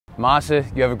Masa,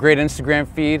 you have a great Instagram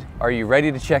feed. Are you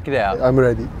ready to check it out? I'm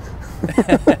ready.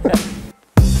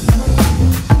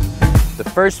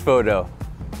 The first photo.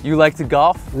 You like to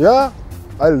golf? Yeah,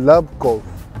 I love golf.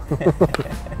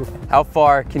 How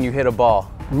far can you hit a ball?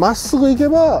 まっすぐ行け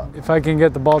ば If I can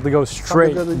get the ball to go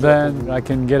straight, then I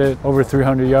can get it over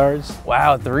 300 yards.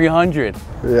 Wow, 300.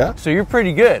 Yeah. So you're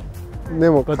pretty good.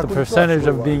 でも But the percentage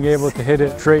of being able to hit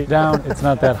it straight down, it's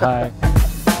not that high.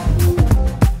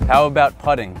 How about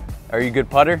putting? Are you a good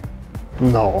putter?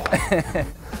 No.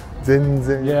 全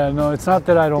然 Yeah, no, it's not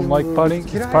that I don't like putting.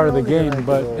 It's part of the game,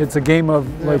 but it's a game of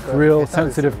like real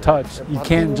sensitive touch. You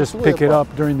can't just pick it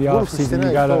up during the off season.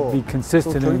 You gotta be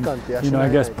consistent in, I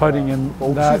guess putting, and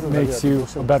that makes you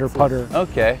a better putter.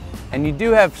 Okay. And you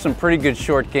do have some pretty good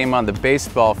short game on the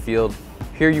baseball field.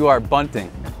 Here you are bunting.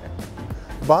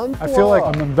 I feel like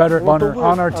I'm a better bunter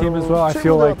on our team as well. I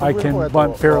feel like I can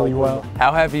bunt fairly well.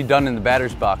 How have you done in the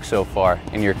batter's box so far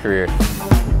in your career?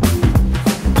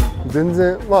 全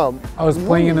然まあ I was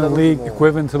playing in a league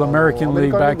equivalent to the American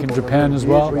League back in Japan as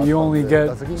well. You only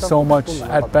get so much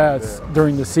at bats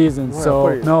during the season,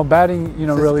 so no, batting,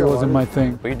 really wasn't my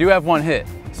thing. But you do have one hit,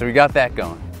 so we got that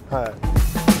going. はい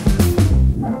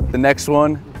The next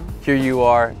one, here you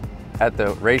are at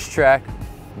the racetrack.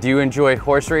 Do you enjoy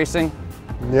horse racing?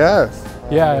 Yes.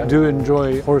 Yeah, I do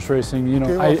enjoy horse racing.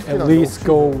 I at least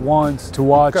go once to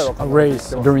watch a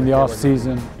race during the off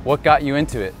season. What got you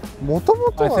into it?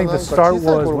 I think the start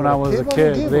was when I was a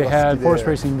kid. They had horse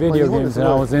racing video games and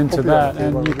I was into that.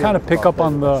 And you kind of pick up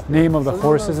on the name of the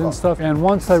horses and stuff. And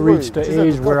once I reached the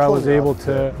age where I was able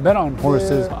to bet on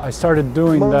horses, I started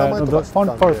doing that. The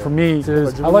fun part for me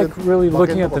is I like really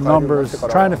looking at the numbers,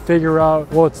 trying to figure out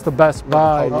what's the best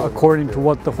buy according to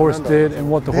what the horse did and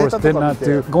what the horse did not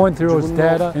do. Going through those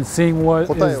data and seeing what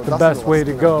is the best way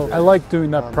to go. I like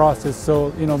doing that process, so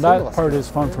that part is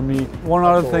fun for me. One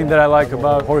other thing that I like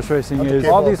about horse racing is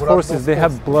all these horses, they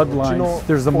have bloodlines.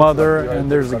 There's the mother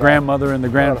and there's the grandmother and the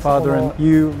grandfather, and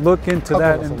you look into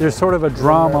that and there's sort of a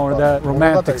drama or that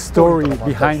romantic story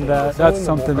behind that. That's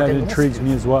something that intrigues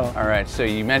me as well. All right, so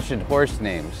you mentioned horse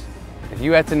names. If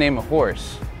you had to name a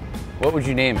horse, what would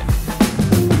you name it?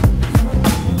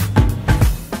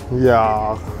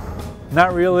 Yeah.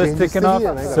 Not realistic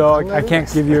enough, so I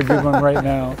can't give you a good one right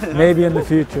now. Maybe in the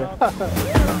future.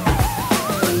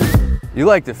 You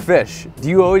like to fish. Do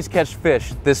you always catch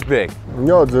fish this big? い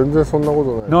や全然そんなこ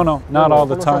とない No, not all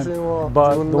the time.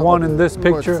 But the one in this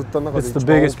picture, it's the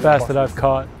biggest bass that I've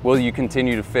caught. Will you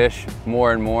continue to fish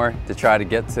more and more to try to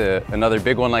get to another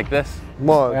big one like this?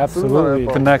 まあ Absolutely.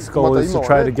 The next goal is to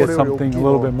try to get something a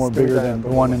little bit more bigger than the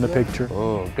one in the picture.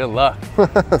 Oh, good luck.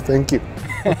 Thank you.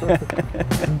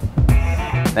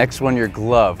 Next one, your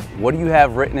glove. What do you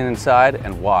have written inside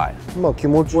and why? まあ気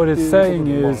持ち What it's saying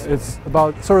is it's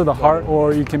about sort of the heart,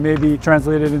 or you can maybe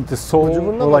translate it into soul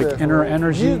or like inner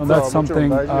energy. That's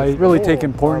something I really take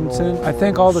importance in. I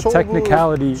think all the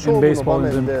technicality in baseball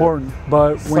is important,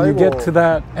 but when you get to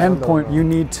that end point, you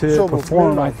need to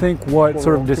perform. I think what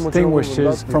sort of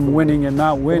distinguishes from winning and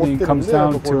not winning comes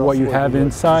down to what you have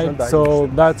inside. So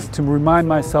that's to remind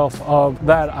myself of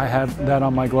that. I have that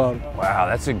on my glove. Wow,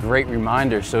 that's a great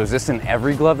reminder. So is this in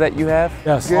every glove that you have?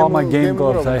 Yes, all my game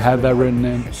gloves I have that written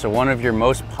in. So one of your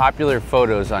most popular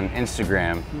photos on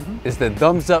Instagram is the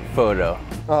thumbs up photo.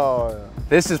 Oh,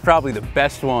 This is probably the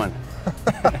best one.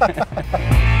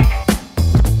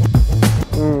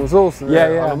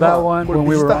 Yeah, that one when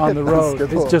we were on the road.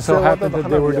 It just so happened that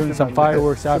they were doing some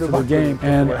fireworks after the game,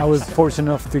 and I was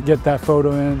fortunate enough to get that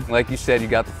photo in. Like you said, you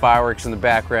got the fireworks in the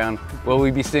background. Will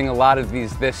we be seeing a lot of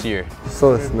these this year?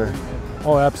 そうですね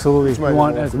Oh, absolutely. We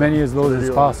want as many as those as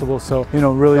possible. So,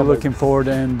 really looking forward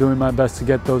and doing my best to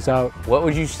get those out. What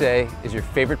would you say is your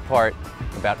favorite part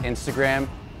about Instagram,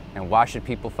 and why should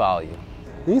people follow you?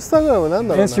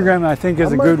 Instagram, I think,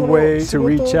 is a good way to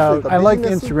reach out. I like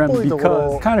Instagram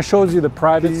because it kind of shows you the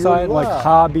private side, like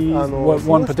hobbies, what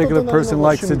one particular person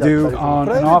likes to do on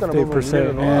an off day per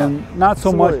se, and not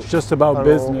so much just about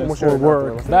business or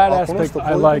work. That aspect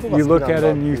I like. You look at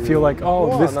it and you feel like,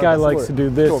 oh, this guy likes to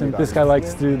do this and this guy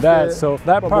likes to do that. So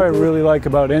that part I really like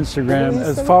about Instagram.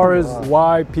 As far as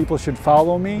why people should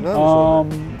follow me,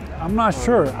 I'm not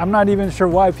sure. I'm not even sure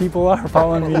why people are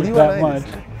following me that much.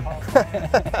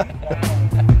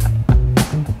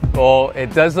 Well,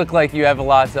 it does look like you have a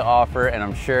lot to offer, and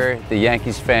I'm sure the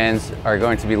Yankees fans are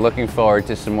going to be looking forward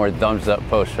to some more thumbs up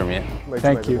posts from you.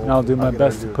 Thank you, and I'll do my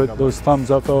best to put those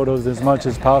thumbs up photos as much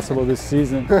as possible this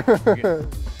season.